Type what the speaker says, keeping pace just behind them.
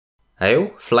Hey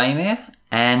all, Flame here,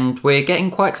 and we're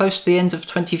getting quite close to the end of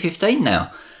 2015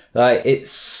 now. Like,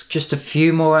 it's just a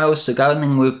few more hours to go and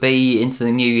then we'll be into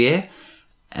the new year.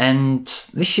 And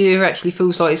this year actually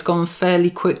feels like it's gone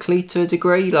fairly quickly to a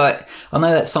degree. Like, I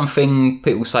know that's something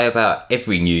people say about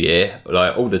every new year,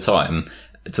 like all the time,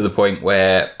 to the point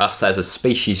where us as a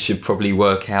species should probably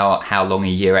work out how long a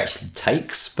year actually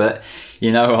takes. But,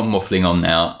 you know, I'm waffling on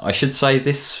now. I should say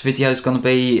this video is going to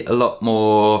be a lot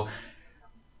more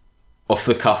off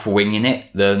the cuff winging it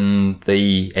than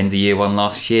the end of year one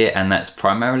last year, and that's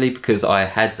primarily because I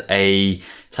had a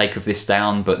take of this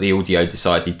down but the audio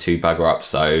decided to bugger up,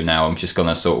 so now I'm just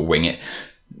gonna sort of wing it.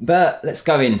 But let's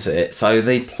go into it. So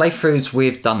the playthroughs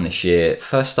we've done this year,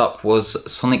 first up was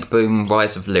Sonic Boom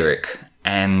Rise of Lyric,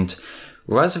 and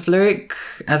Rise of Lyric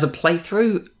as a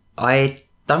playthrough I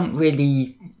don't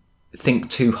really think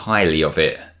too highly of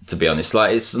it, to be honest.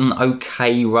 Like, it's an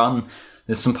okay run.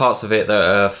 There's some parts of it that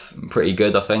are pretty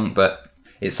good, I think, but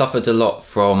it suffered a lot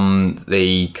from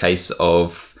the case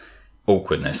of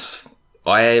awkwardness.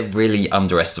 I really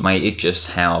underestimated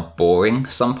just how boring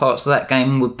some parts of that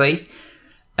game would be.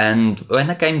 And when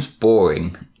a game's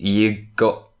boring, you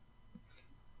don't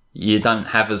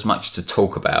have as much to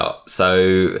talk about.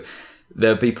 So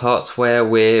there'll be parts where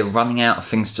we're running out of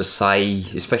things to say,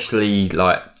 especially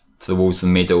like towards the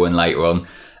middle and later on.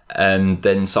 And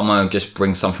then someone will just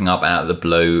bring something up out of the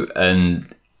blue,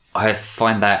 and I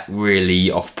find that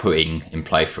really off-putting in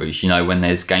playthroughs. You know, when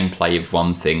there's gameplay of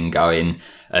one thing going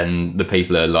and the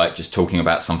people are like just talking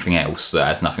about something else that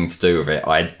has nothing to do with it.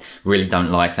 I really don't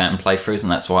like that in playthroughs,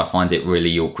 and that's why I find it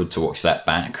really awkward to watch that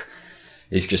back.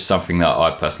 It's just something that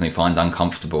I personally find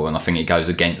uncomfortable, and I think it goes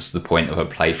against the point of a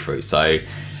playthrough. So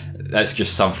that's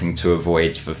just something to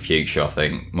avoid for future, I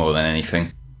think, more than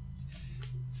anything.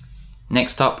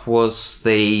 Next up was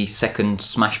the second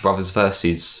Smash Brothers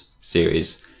Versus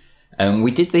series. And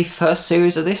we did the first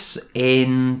series of this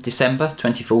in December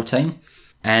 2014.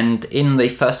 And in the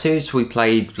first series we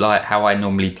played like how I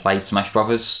normally play Smash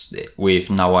Brothers, with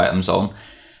no items on.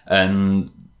 And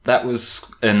that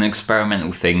was an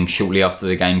experimental thing shortly after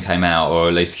the game came out, or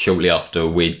at least shortly after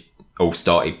we'd all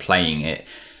started playing it.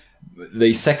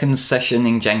 The second session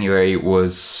in January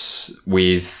was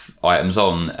with items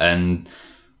on, and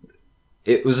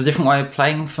it was a different way of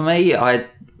playing for me. I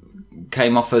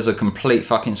came off as a complete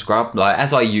fucking scrub, like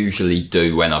as I usually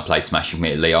do when I play Smash.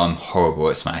 Admittedly, I'm horrible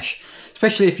at Smash,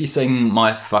 especially if you've seen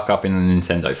my fuck up in the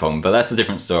Nintendo phone, but that's a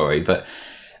different story. But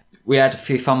we had a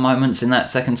few fun moments in that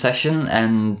second session,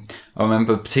 and I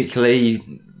remember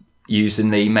particularly using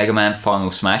the Mega Man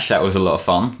Final Smash. That was a lot of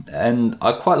fun, and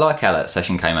I quite like how that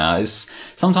session came out.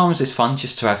 Sometimes it's fun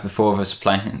just to have the four of us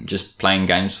playing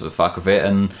games for the fuck of it,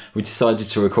 and we decided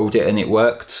to record it and it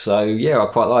worked. So yeah, I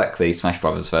quite like the Smash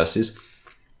Brothers Versus.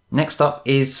 Next up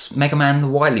is Mega Man The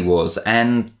Wily Wars,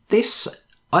 and this,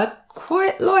 I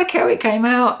quite like how it came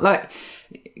out. Like,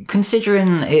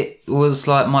 considering it was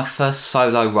like my first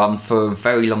solo run for a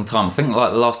very long time. I think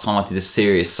like the last time I did a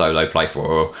serious solo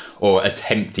playthrough or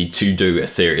attempted to do a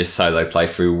serious solo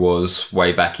playthrough was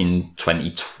way back in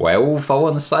 2012, I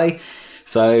want to say.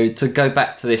 So to go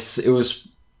back to this, it was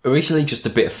originally just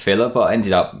a bit of filler, but I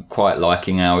ended up quite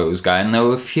liking how it was going. There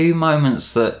were a few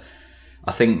moments that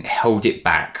I think held it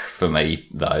back for me,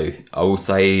 though. I will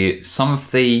say some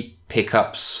of the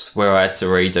pickups where I had to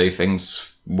redo things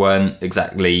weren't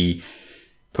exactly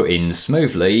put in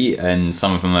smoothly, and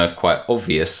some of them are quite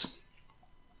obvious.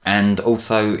 And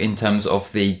also in terms of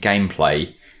the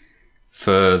gameplay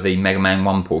for the Mega Man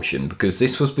 1 portion, because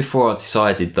this was before I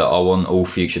decided that I want all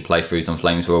future playthroughs on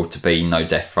FlameHisWorld to be no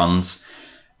death runs,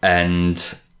 and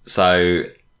so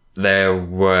there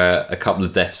were a couple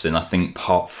of deaths in, I think,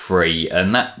 part 3,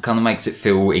 and that kind of makes it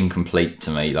feel incomplete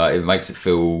to me. Like, it makes it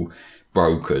feel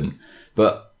broken.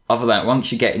 But other than that,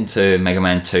 once you get into Mega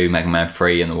Man 2, Mega Man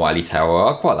 3 and the Wily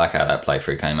Tower, I quite like how that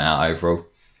playthrough came out overall.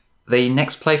 The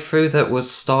next playthrough that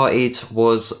was started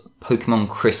was Pokémon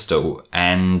Crystal,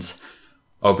 and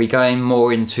I'll be going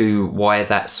more into why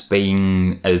that's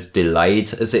been as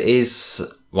delayed as it is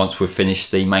once we've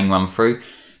finished the main run through.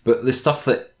 But the stuff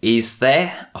that is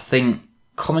there, I think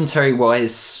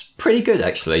commentary-wise, pretty good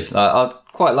actually. Like, I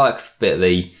quite like a bit of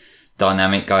the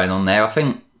dynamic going on there. I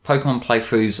think Pokémon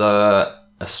playthroughs are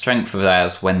a strength of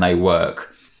ours when they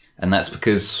work, and that's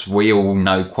because we all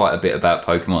know quite a bit about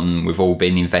Pokemon. We've all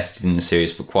been invested in the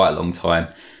series for quite a long time,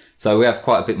 so we have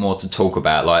quite a bit more to talk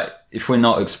about. Like, if we're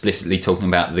not explicitly talking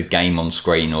about the game on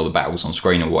screen or the battles on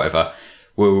screen or whatever,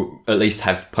 we'll at least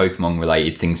have Pokemon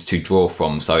related things to draw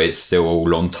from, so it's still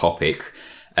all on topic,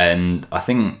 and I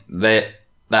think that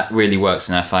really works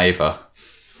in our favour.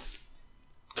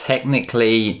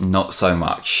 Technically, not so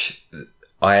much.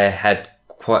 I had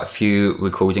quite a few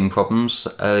recording problems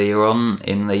earlier on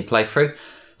in the playthrough.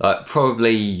 Like,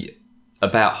 probably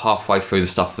about halfway through the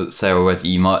stuff that's there already,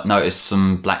 you might notice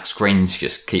some black screens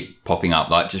just keep popping up.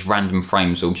 Like, just random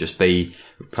frames will just be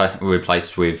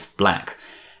replaced with black.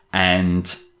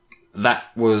 And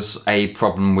that was a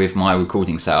problem with my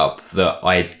recording setup, that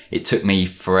it took me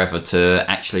forever to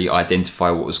actually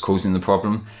identify what was causing the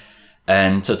problem.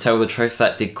 And to tell the truth,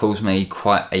 that did cause me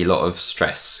quite a lot of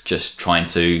stress, just trying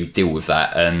to deal with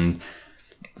that. And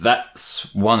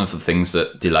that's one of the things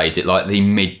that delayed it, like the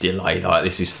mid-delay. Like,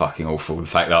 this is fucking awful, the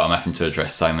fact that I'm having to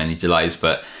address so many delays,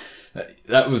 but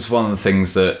that was one of the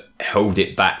things that held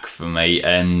it back for me,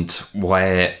 and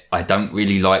where I don't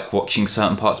really like watching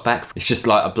certain parts back. It's just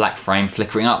like a black frame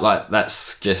flickering up, like,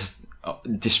 that's just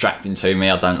distracting to me.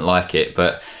 I don't like it.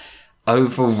 But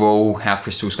overall, how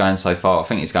Crystal's going so far, I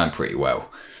think it's going pretty well.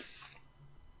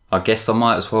 I guess I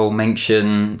might as well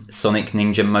mention Sonic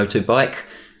Ninja Motobike.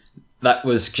 That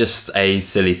was just a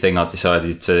silly thing I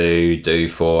decided to do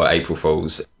for April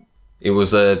Fools. It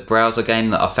was a browser game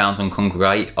that I found on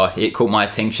Congregate. It caught my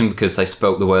attention because they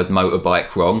spelt the word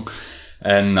motorbike wrong,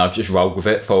 and I just rolled with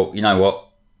it. Thought, you know what,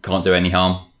 can't do any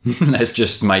harm. Let's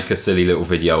just make a silly little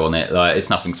video on it. Like, it's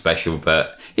nothing special,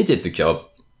 but it did the job.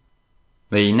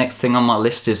 The next thing on my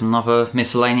list is another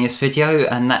miscellaneous video,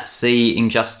 and that's the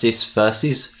Injustice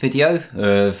Versus video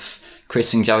of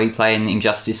Chris and Joey playing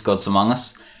Injustice Gods Among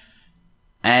Us.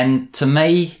 And to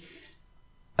me,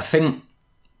 I think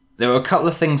there are a couple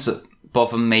of things that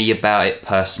bother me about it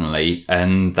personally,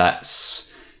 and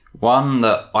that's one,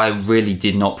 that I really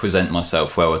did not present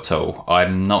myself well at all.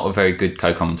 I'm not a very good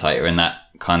co-commentator in that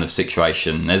kind of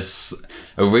situation. There's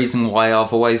a reason why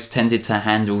I've always tended to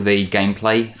handle the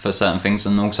gameplay for certain things,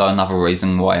 and also another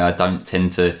reason why I don't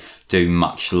tend to do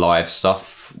much live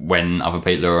stuff when other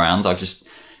people are around. I just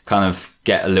kind of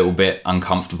get a little bit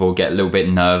uncomfortable, get a little bit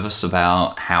nervous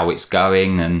about how it's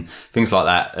going and things like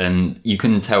that. And you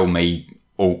can tell me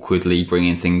awkwardly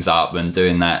bringing things up and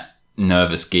doing that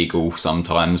nervous giggle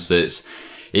sometimes.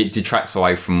 It detracts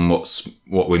away from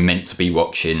what we're meant to be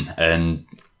watching. And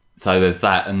so there's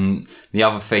that. And the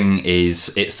other thing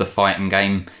is, it's a fighting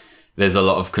game. There's a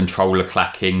lot of controller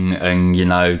clacking and, you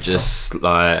know, just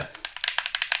like,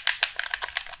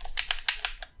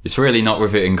 it's really not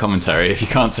riveting commentary if you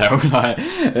can't tell. Like,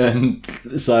 and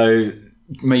so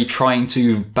me trying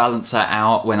to balance that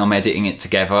out when I'm editing it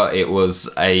together, it was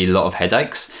a lot of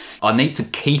headaches. I need to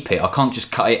keep it. I can't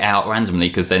just cut it out randomly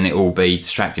because then it will be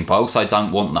distracting. But I also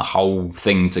don't want the whole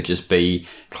thing to just be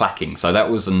clacking. So that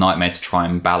was a nightmare to try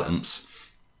and balance.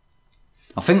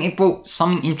 I think it brought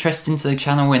some interest into the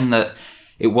channel in that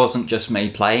it wasn't just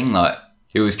me playing. Like,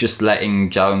 it was just letting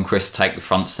Joe and Chris take the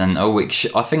front centre, which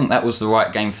I think that was the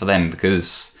right game for them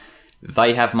because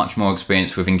they have much more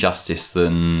experience with Injustice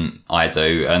than I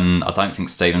do, and I don't think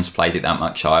Steven's played it that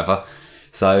much either.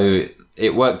 So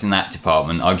it worked in that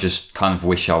department. I just kind of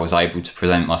wish I was able to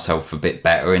present myself a bit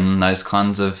better in those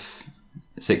kinds of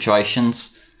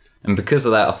situations. And because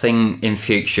of that, I think in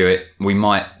future we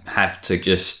might have to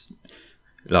just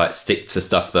like stick to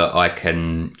stuff that I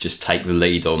can just take the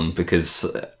lead on,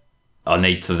 because I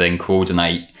need to then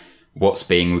coordinate what's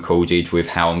being recorded with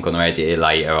how I'm going to edit it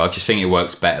later. I just think it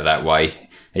works better that way,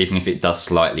 even if it does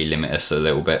slightly limit us a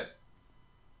little bit.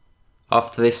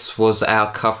 After this was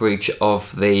our coverage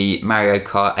of the Mario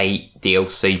Kart 8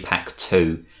 DLC Pack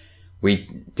 2. We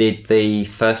did the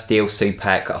first DLC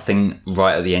pack, I think,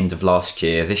 right at the end of last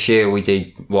year. This year we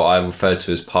did what I refer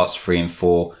to as parts 3 and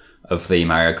 4 of the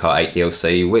Mario Kart 8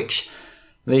 DLC, which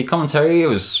the commentary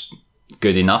was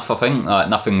good enough, I think. Like,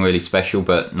 nothing really special,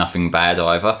 but nothing bad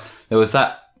either. There was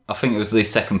that, I think it was the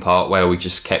second part where we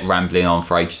just kept rambling on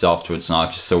for ages afterwards, and I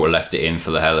just sort of left it in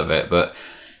for the hell of it. But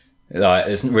like,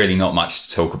 there's really not much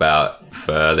to talk about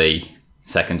for the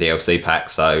second DLC pack,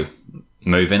 so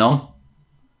moving on.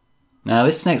 Now,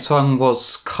 this next one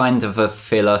was kind of a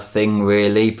filler thing,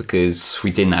 really, because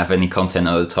we didn't have any content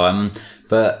at the time,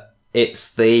 but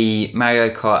it's the Mario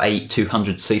Kart 8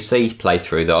 200cc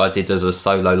playthrough that I did as a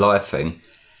solo live thing.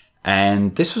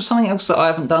 And this was something else that I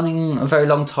haven't done in a very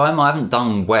long time. I haven't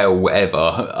done well ever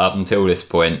up until this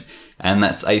point, and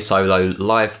that's a solo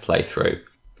live playthrough.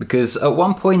 Because at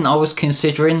one point I was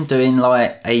considering doing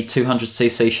like a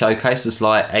 200cc showcase as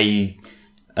like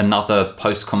another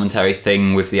post-commentary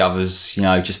thing with the others, you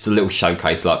know, just a little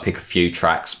showcase, like pick a few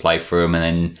tracks, play through them and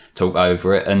then talk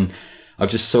over it. And I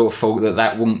just sort of thought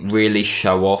that wouldn't really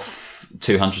show off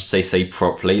 200cc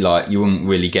properly. Like, you wouldn't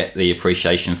really get the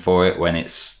appreciation for it when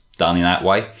it's done in that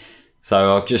way.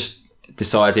 So I just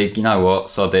decided, you know what,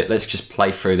 sod it, let's just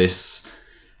play through this.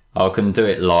 I can do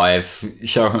it live,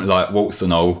 show them like walks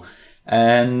and all,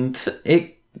 And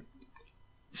it,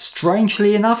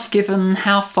 strangely enough, given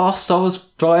how fast I was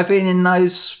driving in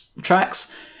those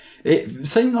tracks, it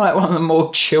seemed like one of the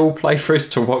more chill playthroughs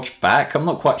to watch back. I'm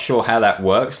not quite sure how that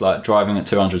works, like driving at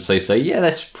 200cc. Yeah,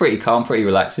 that's pretty calm, pretty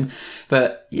relaxing.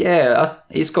 But yeah,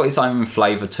 it's got its own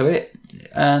flavour to it,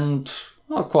 and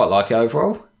I quite like it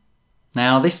overall.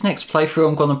 Now, this next playthrough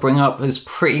I'm going to bring up has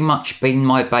pretty much been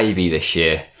my baby this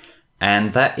year,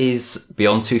 and that is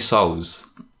Beyond Two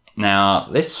Souls. Now,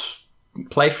 this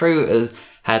playthrough has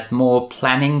had more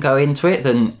planning go into it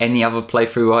than any other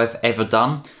playthrough I've ever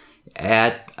done. It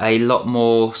had a lot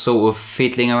more sort of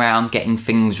fiddling around, getting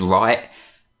things right,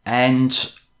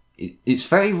 and it's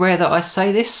very rare that I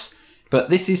say this, but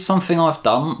this is something I've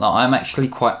done that I'm actually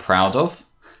quite proud of,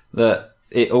 that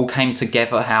it all came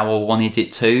together how I wanted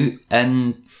it to,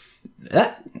 and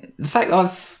the fact that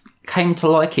I've came to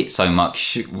like it so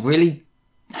much really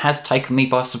has taken me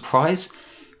by surprise,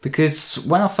 because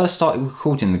when I first started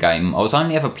recording the game, I was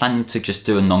only ever planning to just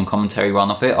do a non-commentary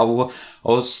run of it. I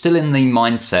was still in the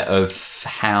mindset of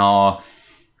how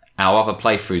our other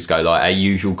playthroughs go, like our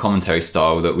usual commentary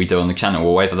style that we do on the channel,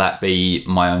 or whether that be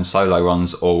my own solo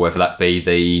runs, or whether that be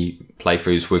the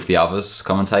playthroughs with the others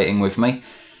commentating with me.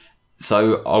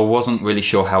 So I wasn't really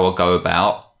sure how I'll go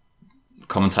about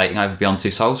commentating over Beyond Two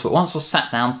Souls, but once I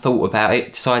sat down, thought about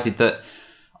it, decided that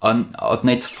I'd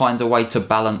need to find a way to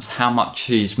balance how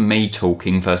much is me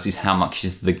talking versus how much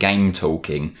is the game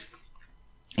talking.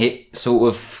 It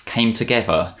sort of came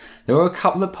together. There were a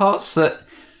couple of parts that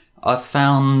I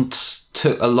found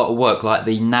took a lot of work, like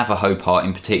the Navajo part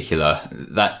in particular.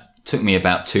 That took me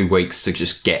about 2 weeks to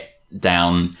just get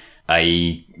down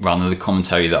a run of the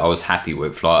commentary that I was happy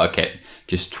with. Like, I kept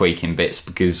just tweaking bits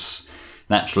because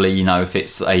naturally, you know, if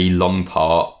it's a long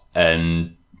part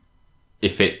and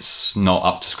if it's not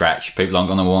up to scratch, people aren't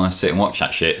going to want to sit and watch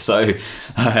that shit. So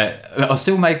I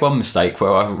still made one mistake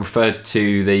where I referred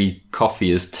to the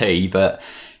coffee as tea, but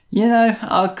you know,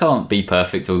 I can't be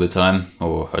perfect all the time,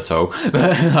 or at all.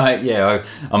 But like, yeah,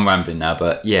 I'm rambling now,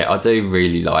 but yeah, I do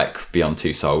really like Beyond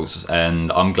Two Souls,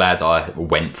 and I'm glad I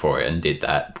went for it and did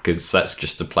that, because that's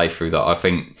just a playthrough that I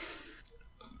think,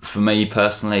 for me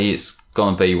personally, it's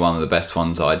going to be one of the best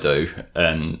ones I do,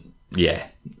 and yeah,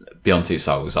 Beyond Two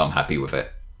Souls, I'm happy with it.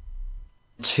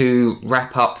 To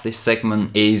wrap up this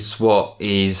segment is what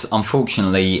is,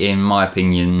 unfortunately, in my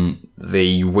opinion,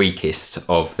 the weakest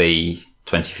of the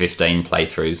 2015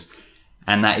 playthroughs,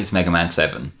 and that is Mega Man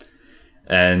 7.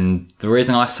 And the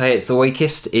reason I say it's the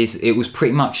weakest is it was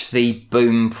pretty much the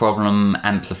boom problem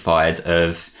amplified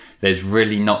of there's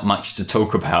really not much to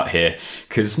talk about here,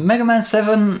 because Mega Man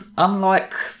 7,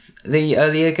 unlike the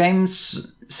earlier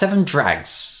games, 7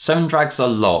 drags a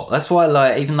lot. That's why,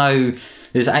 like, even though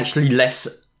there's actually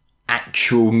less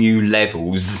actual new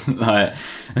levels, like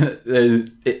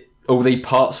all the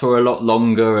parts were a lot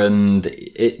longer, and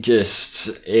it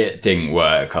didn't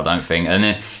work, I don't think.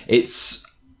 And it's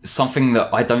something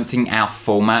that I don't think our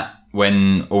format,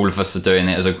 when all of us are doing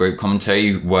it as a group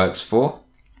commentary, works for.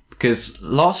 Because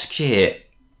last year,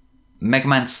 Mega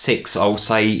Man 6, I'll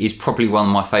say, is probably one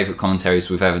of my favourite commentaries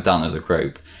we've ever done as a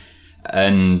group.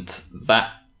 And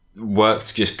that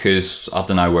worked just because, I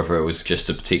don't know whether it was just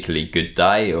a particularly good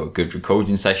day or a good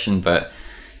recording session, but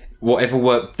whatever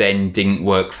worked then didn't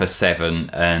work for 7,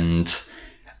 and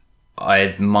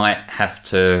I might have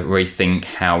to rethink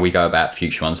how we go about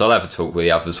future ones. I'll have a talk with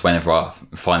the others whenever I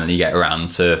finally get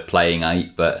around to playing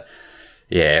 8, but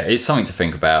yeah, it's something to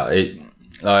think about.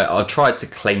 I tried to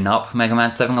clean up Mega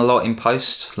Man 7 a lot in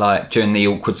post. Like, during the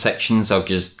awkward sections, I'll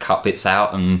just cut bits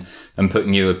out and put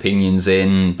new opinions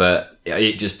in, but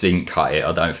it just didn't cut it,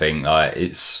 I don't think.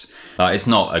 It's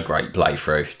not a great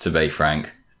playthrough, to be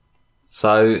frank.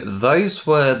 So those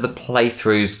were the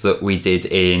playthroughs that we did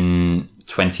in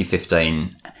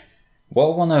 2015.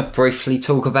 What I want to briefly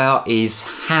talk about is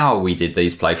how we did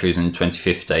these playthroughs in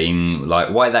 2015, like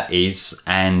why that is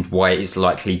and why it's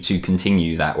likely to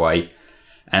continue that way.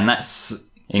 And that's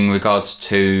in regards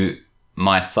to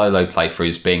my solo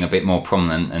playthroughs being a bit more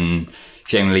prominent and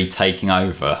generally taking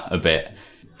over a bit.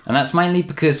 And that's mainly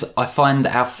because I find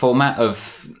our format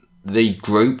of the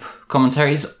group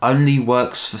commentaries only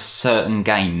works for certain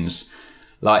games.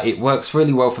 Like, it works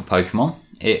really well for Pokémon,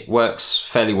 it works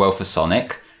fairly well for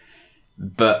Sonic,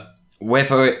 but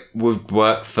whether it would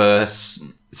work for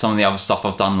some of the other stuff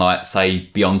I've done, like, say,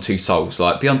 Beyond Two Souls,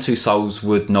 like, Beyond Two Souls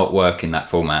would not work in that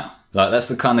format. Like, that's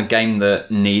the kind of game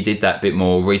that needed that bit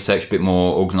more research, bit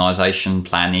more organisation,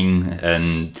 planning,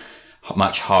 and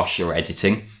much harsher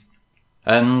editing.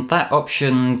 And that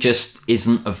option just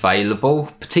isn't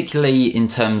available, particularly in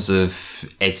terms of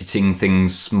editing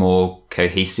things more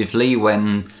cohesively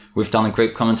when we've done a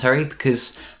group commentary,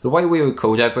 because the way we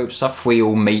record our group stuff, we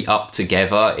all meet up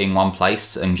together in one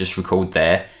place and just record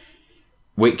there,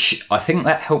 which I think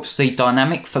that helps the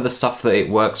dynamic for the stuff that it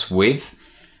works with.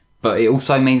 But it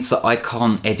also means that I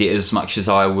can't edit as much as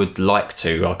I would like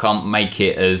to. I can't make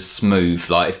it as smooth.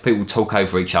 Like, if people talk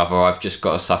over each other, I've just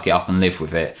got to suck it up and live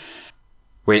with it.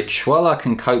 Which, while I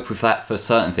can cope with that for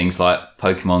certain things like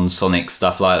Pokemon, Sonic,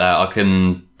 stuff like that, I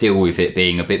can deal with it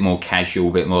being a bit more casual,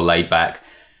 a bit more laid back.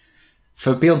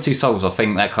 For Beyond Two Souls, I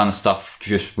think that kind of stuff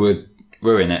just would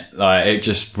ruin it. Like, it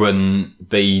just wouldn't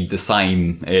be the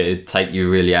same. It'd take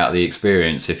you really out of the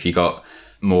experience if you got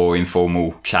more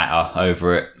informal chatter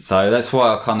over it. So that's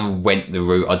why I kind of went the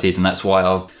route I did, and that's why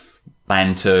I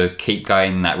plan to keep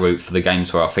going that route for the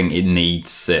games where I think it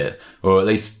needs it, or at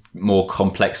least more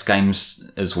complex games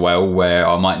as well, where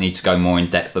I might need to go more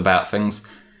in depth about things.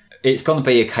 It's going to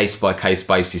be a case-by-case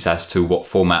basis as to what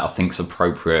format I think's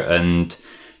appropriate, and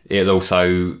it'll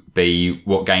also be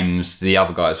what games the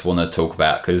other guys want to talk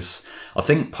about, because I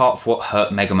think part of what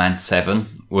hurt Mega Man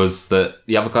 7 was that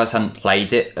the other guys hadn't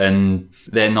played it, and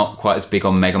they're not quite as big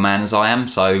on Mega Man as I am,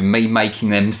 so me making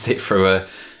them sit through a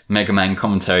Mega Man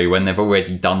commentary when they've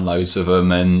already done loads of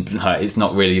them and it's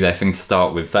not really their thing to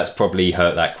start with, that's probably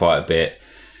hurt that quite a bit.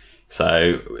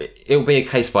 So it'll be a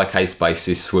case-by-case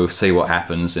basis. We'll see what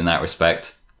happens in that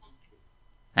respect.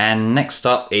 And next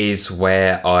up is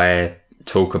where I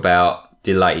talk about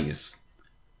delays,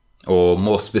 or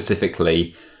more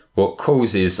specifically, what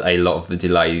causes a lot of the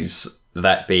delays,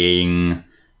 that being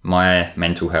my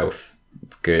mental health.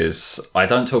 Because I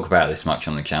don't talk about this much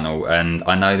on the channel, and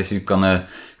I know this is gonna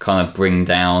kind of bring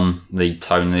down the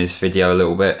tone of this video a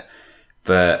little bit,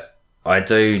 but I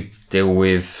do deal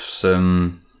with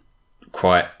some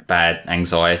quite bad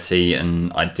anxiety,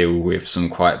 and I deal with some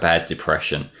quite bad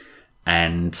depression.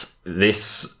 And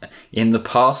this, in the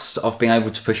past, I've been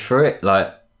able to push through it.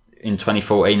 Like in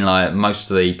 2014, like most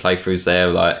of the playthroughs there,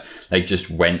 like they just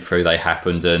went through, they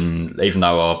happened, and even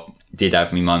though I did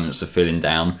have me moments of feeling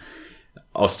down,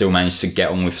 I still managed to get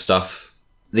on with stuff.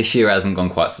 This year hasn't gone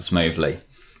quite so smoothly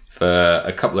for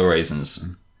a couple of reasons.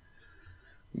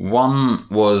 One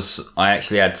was I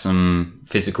actually had some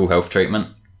physical health treatment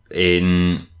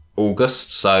in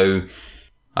August, so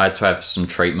I had to have some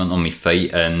treatment on my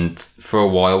feet, and for a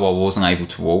while I wasn't able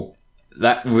to walk.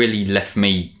 That really left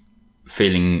me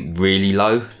feeling really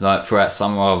low. Like throughout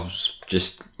summer I was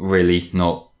just really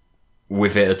not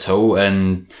with it at all,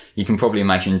 and you can probably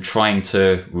imagine trying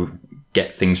to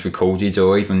get things recorded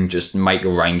or even just make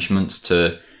arrangements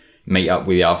to meet up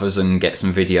with the others and get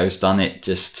some videos done.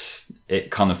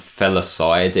 It kind of fell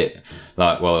aside.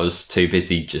 I was too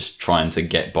busy just trying to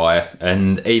get by.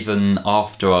 And even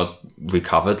after I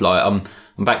recovered, like I'm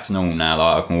back to normal now.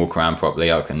 Like I can walk around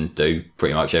properly, I can do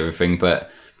pretty much everything,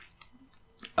 but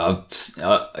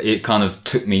it kind of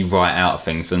took me right out of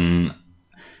things. And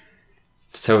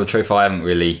to tell the truth, I haven't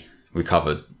really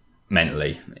recovered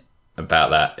mentally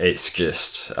about that. It's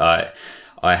just I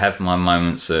have my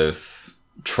moments of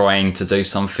trying to do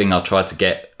something. I try to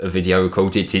get a video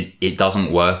recorded, it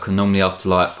doesn't work, and normally after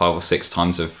like 5 or 6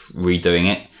 times of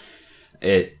redoing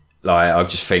I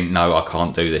just think, no, I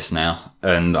can't do this now,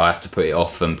 and I have to put it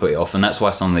off, and that's why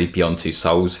some of the Beyond Two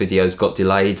Souls videos got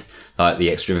delayed, like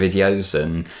the extra videos,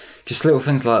 and just little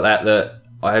things like that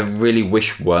I really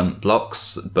wish weren't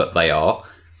blocks, but they are.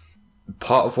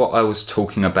 Part of what I was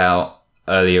talking about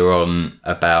earlier on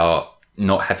about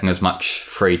not having as much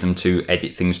freedom to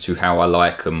edit things to how I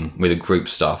like them with the group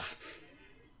stuff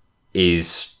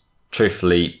is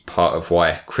truthfully part of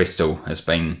why Crystal has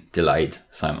been delayed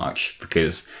so much,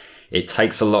 because it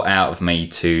takes a lot out of me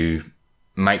to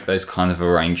make those kind of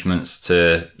arrangements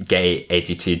to get it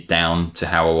edited down to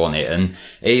how I want it. And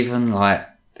even like,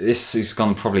 this is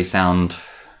going to probably sound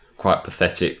quite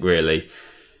pathetic really,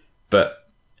 but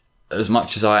as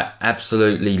much as I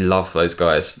absolutely love those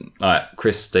guys, like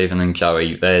Chris, Stephen and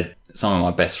Joey, they're some of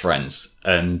my best friends,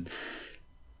 and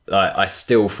I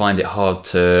still find it hard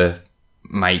to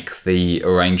make the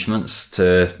arrangements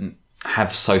to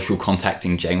have social contact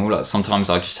in general. Like sometimes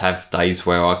I just have days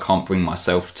where I can't bring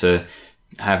myself to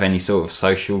have any sort of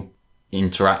social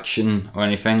interaction or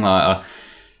anything,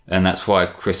 and that's why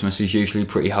Christmas is usually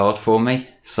pretty hard for me.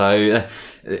 So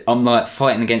I'm like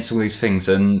fighting against all these things,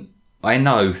 and I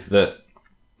know that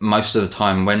most of the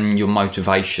time when your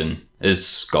motivation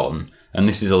is gone, and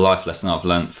this is a life lesson I've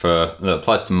learned that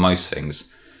applies to most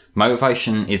things,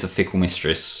 motivation is a fickle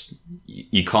mistress.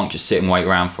 You can't just sit and wait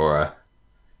around for her.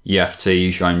 You have to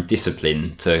use your own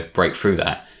discipline to break through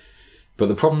that. But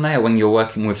the problem there, when you're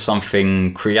working with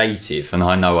something creative, and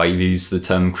I know I use the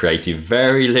term creative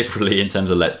very liberally in terms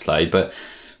of Let's Play, but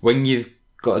when you've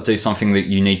got to do something that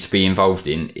you need to be involved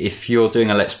in. If you're doing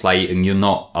a Let's Play and you're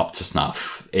not up to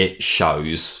snuff, it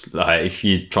shows. Like, if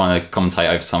you're trying to commentate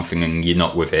over something and you're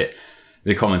not with it,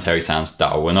 the commentary sounds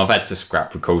dull. And I've had to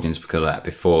scrap recordings because of that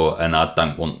before, and I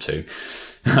don't want to.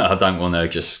 I don't want to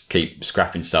just keep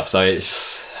scrapping stuff. So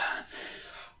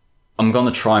I'm going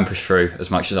to try and push through as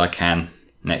much as I can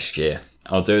next year.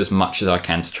 I'll do as much as I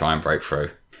can to try and break through.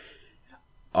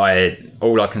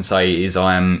 All I can say is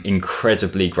I am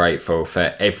incredibly grateful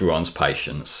for everyone's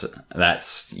patience.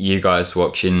 That's you guys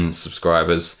watching,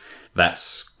 subscribers.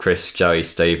 That's Chris, Joey,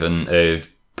 Stephen,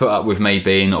 who've put up with me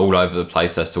being all over the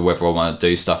place as to whether I want to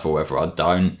do stuff or whether I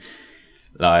don't.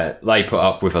 Like, they put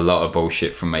up with a lot of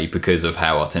bullshit from me because of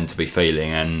how I tend to be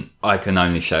feeling, and I can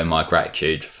only show my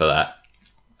gratitude for that.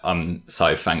 I'm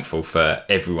so thankful for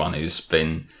everyone who's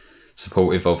been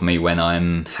supportive of me when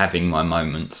I'm having my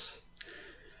moments.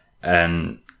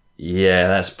 And yeah,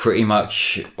 that's pretty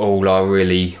much all I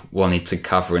really wanted to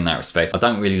cover in that respect. I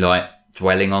don't really like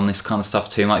dwelling on this kind of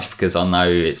stuff too much because I know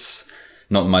it's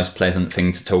not the most pleasant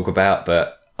thing to talk about,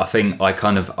 but I think I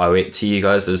kind of owe it to you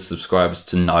guys as subscribers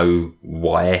to know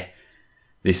why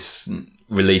this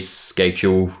release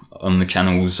schedule on the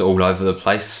channel's all over the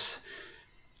place.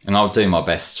 And I'll do my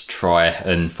best to try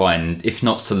and find, if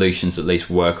not solutions, at least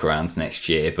workarounds next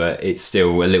year, but it's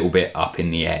still a little bit up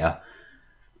in the air.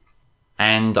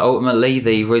 And ultimately,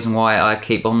 the reason why I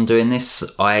keep on doing this,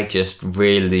 I just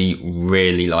really,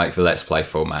 really like the Let's Play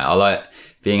format. I like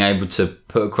being able to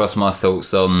put across my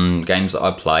thoughts on games that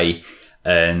I play,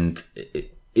 and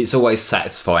it's always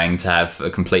satisfying to have a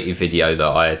completed video that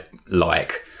I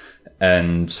like.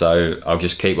 And so I'll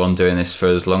just keep on doing this for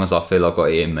as long as I feel I've got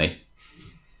it in me.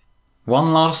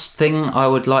 One last thing I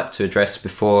would like to address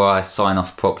before I sign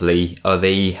off properly are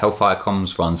the Hellfire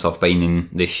Comms runs I've been in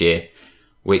this year,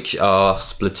 which are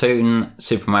Splatoon,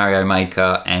 Super Mario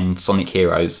Maker and Sonic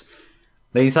Heroes.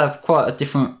 These have quite a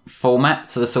different format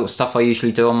to the sort of stuff I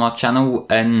usually do on my channel,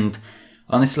 and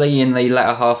honestly in the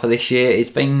latter half of this year it's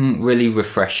been really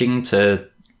refreshing to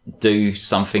do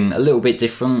something a little bit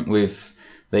different with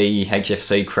the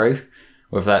HFC crew,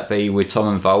 whether that be with Tom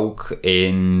and Volk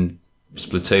in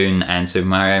Splatoon and Super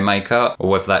Mario Maker, or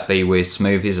whether that be with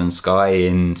Smoothies and Sky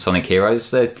in Sonic Heroes.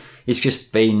 So it's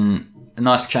just been a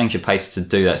nice change of pace to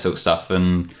do that sort of stuff,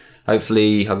 and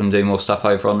hopefully I can do more stuff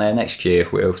over on there next year.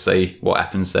 We'll see what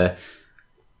happens there.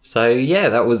 So yeah,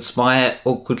 that was my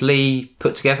awkwardly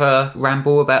put together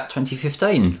ramble about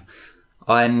 2015.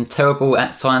 I'm terrible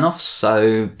at sign-offs,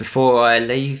 so before I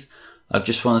leave, I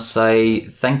just want to say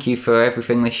thank you for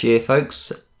everything this year,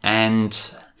 folks,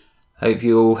 and hope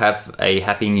you all have a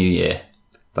happy new year.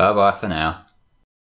 Bye bye for now.